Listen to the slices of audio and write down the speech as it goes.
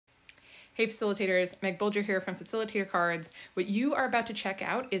Hey facilitators, Meg Bolger here from Facilitator Cards. What you are about to check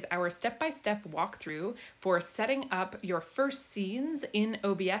out is our step-by-step walkthrough for setting up your first scenes in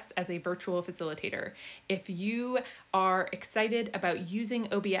OBS as a virtual facilitator. If you are excited about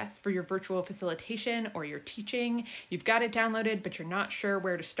using OBS for your virtual facilitation or your teaching, you've got it downloaded but you're not sure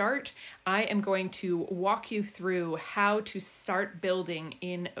where to start, I am going to walk you through how to start building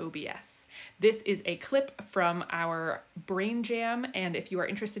in OBS. This is a clip from our Brain Jam, and if you are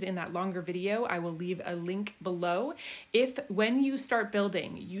interested in that longer video, I will leave a link below. If when you start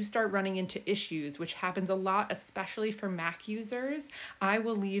building, you start running into issues, which happens a lot, especially for Mac users, I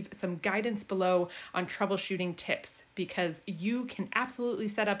will leave some guidance below on troubleshooting tips, because you can absolutely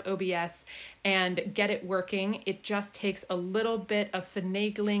set up OBS and get it working. It just takes a little bit of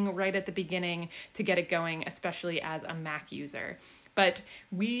finagling right at the beginning to get it going, especially as a Mac user. But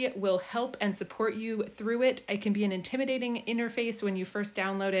we will help and support you through it. It can be an intimidating interface when you first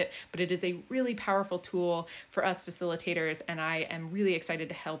download it, but it is a really powerful tool for us facilitators, and I am really excited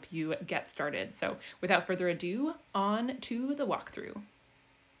to help you get started. So without further ado, on to the walkthrough.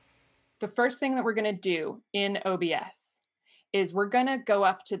 The first thing that we're going to do in OBS is we're going to go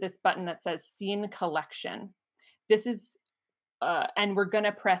up to this button that says Scene Collection. This is, and we're going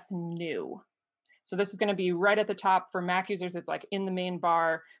to press New. So this is going to be right at the top. For Mac users, it's like in the main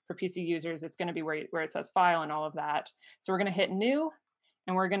bar. For PC users, it's going to be where it says File and all of that. So we're going to hit New,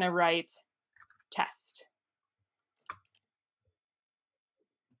 and we're going to write Test.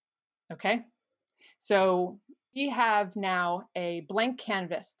 Okay, so we have now a blank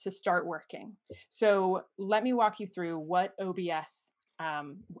canvas to start working. So let me walk you through what OBS,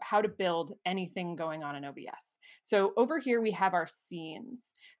 how to build anything going on in OBS. So over here we have our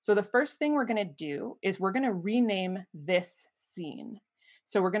scenes. So the first thing we're going to do is we're going to rename this scene.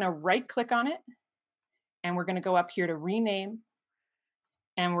 So we're going to right click on it, and we're going to go up here to rename,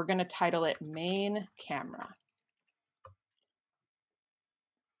 and we're going to title it Main Camera.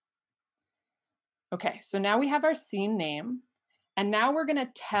 Okay, so now we have our scene name, and now we're going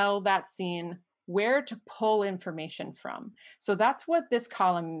to tell that scene where to pull information from. So that's what this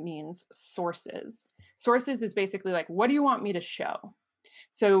column means, sources. Sources is basically like, what do you want me to show?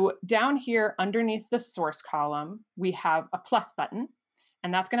 So down here underneath the source column, we have a plus button,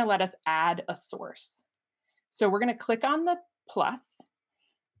 and that's going to let us add a source. So we're going to click on the plus,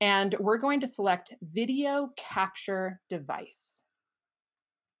 and we're going to select Video Capture Device.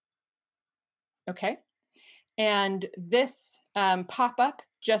 Okay, and this pop-up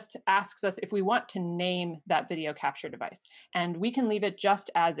just asks us if we want to name that video capture device, and we can leave it just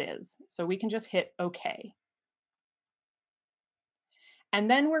as is. So we can just hit OK. And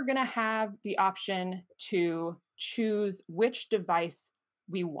then we're going to have the option to choose which device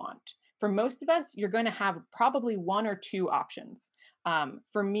we want. For most of us, you're going to have probably one or two options.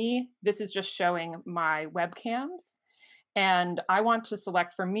 For me, this is just showing my webcams. And I want to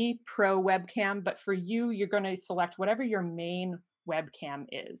select, for me, Pro Webcam, but for you, you're going to select whatever your main webcam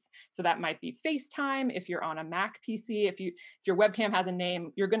is. So that might be FaceTime. If you're on a Mac PC, if your webcam has a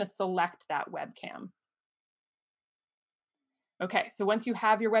name, you're going to select that webcam. Okay, so once you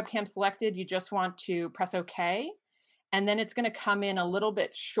have your webcam selected, you just want to press OK. And then it's going to come in a little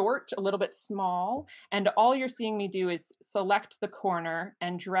bit short, a little bit small. And all you're seeing me do is select the corner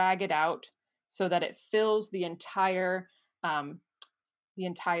and drag it out so that it fills the entire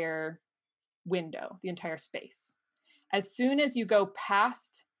window, the entire space. As soon as you go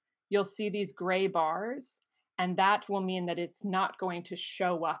past, you'll see these gray bars, and that will mean that it's not going to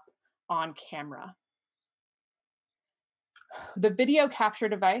show up on camera. The video capture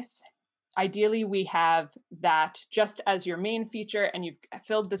device, ideally we have that just as your main feature, and you've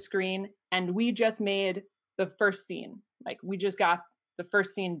filled the screen, and we just made the first scene. Like, we just got the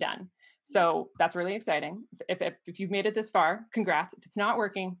first scene done. So that's really exciting. If you've made it this far, congrats. If it's not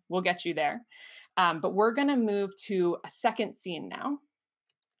working, we'll get you there. But we're going to move to a second scene now.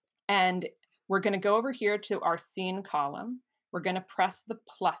 And we're going to go over here to our scene column. We're going to press the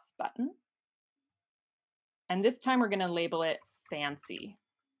plus button. And this time we're going to label it fancy,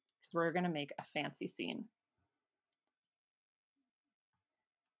 because we're going to make a fancy scene.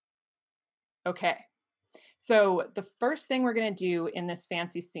 Okay. So the first thing we're going to do in this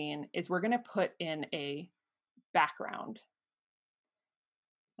fancy scene is we're going to put in a background.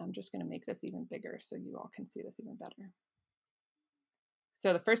 I'm just going to make this even bigger so you all can see this even better.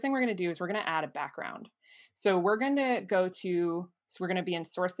 So the first thing we're going to do is we're going to add a background. So we're going to we're going to be in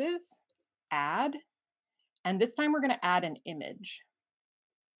Sources, Add, and this time we're going to add an image.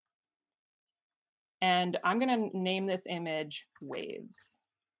 And I'm going to name this image Waves.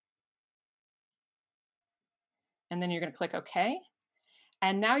 And then you're going to click OK.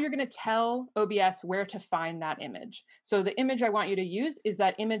 And now you're going to tell OBS where to find that image. So the image I want you to use is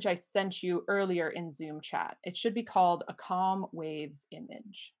that image I sent you earlier in Zoom chat. It should be called a calm waves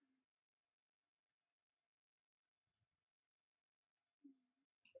image.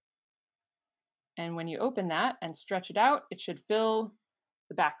 And when you open that and stretch it out, it should fill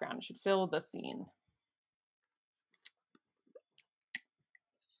the background. It should fill the scene.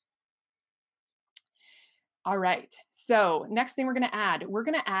 All right, so next thing we're going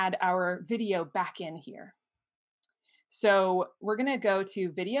to add our video back in here. So we're going to go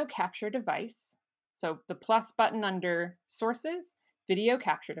to video capture device. So the plus button under sources, video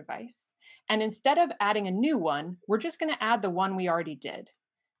capture device. And instead of adding a new one, we're just going to add the one we already did.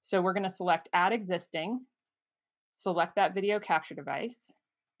 So we're going to select add existing, select that video capture device,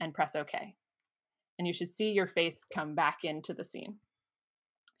 and press OK. And you should see your face come back into the scene.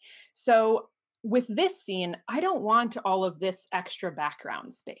 So with this scene, I don't want all of this extra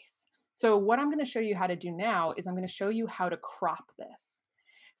background space. So what I'm going to show you how to do now is I'm going to show you how to crop this.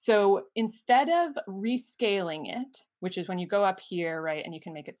 So instead of rescaling it, which is when you go up here, right, and you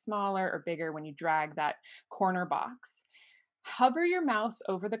can make it smaller or bigger when you drag that corner box, hover your mouse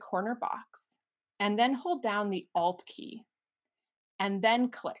over the corner box and then hold down the Alt key and then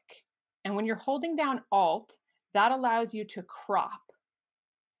click. And when you're holding down Alt, that allows you to crop.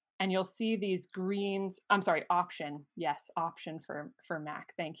 And you'll see these greens, I'm sorry, Option. Yes, Option for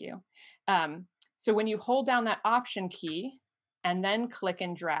Mac, thank you. So when you hold down that Option key and then click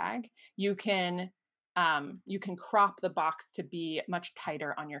and drag, you can crop the box to be much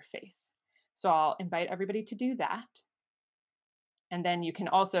tighter on your face. So I'll invite everybody to do that. And then you can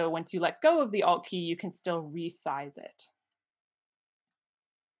also, once you let go of the Alt key, you can still resize it.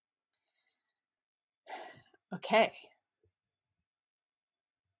 Okay.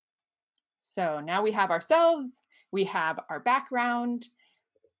 So now we have ourselves, we have our background.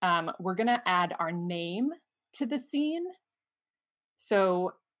 We're going to add our name to the scene.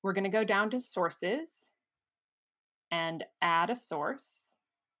 So we're going to go down to sources and add a source.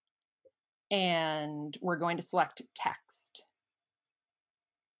 And we're going to select text.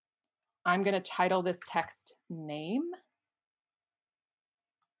 I'm going to title this text name.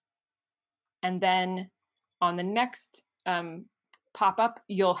 And then on the next pop-up,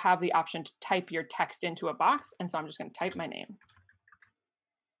 you'll have the option to type your text into a box. And so I'm just going to type my name.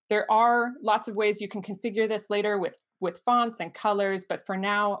 There are lots of ways you can configure this later with fonts and colors, but for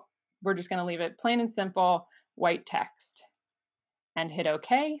now, we're just going to leave it plain and simple, white text, and hit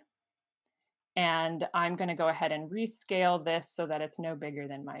OK. And I'm going to go ahead and rescale this so that it's no bigger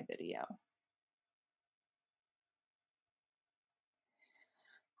than my video.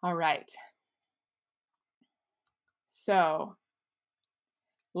 All right. So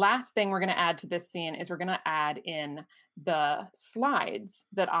last thing we're going to add to this scene is we're going to add in the slides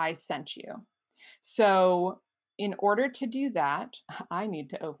that I sent you. So in order to do that, I need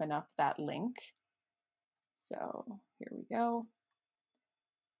to open up that link. So here we go.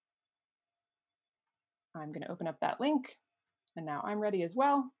 I'm going to open up that link. And now I'm ready as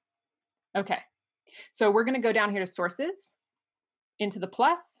well. Okay, so we're going to go down here to sources, into the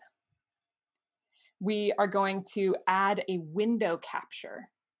plus. We are going to add a window capture.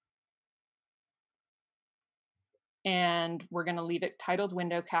 And we're going to leave it titled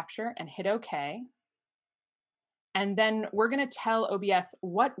window capture and hit OK. And then we're going to tell OBS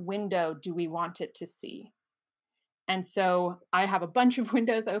what window do we want it to see. And so I have a bunch of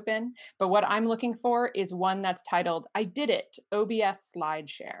windows open, but what I'm looking for is one that's titled, I did it, OBS slide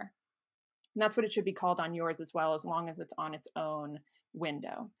share. And that's what it should be called on yours as well, as long as it's on its own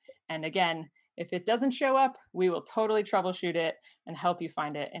window. And again, if it doesn't show up, we will totally troubleshoot it and help you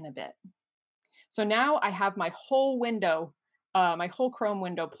find it in a bit. So now I have my whole window, my whole Chrome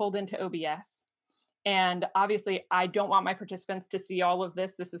window pulled into OBS. And obviously, I don't want my participants to see all of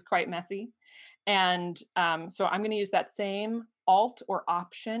this. This is quite messy. And so I'm going to use that same Alt or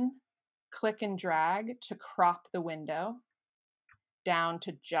Option, click and drag to crop the window down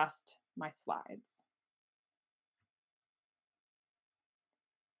to just my slides.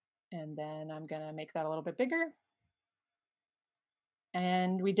 And then I'm going to make that a little bit bigger.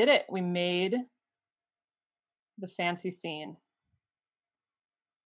 And we did it. We made the fancy scene.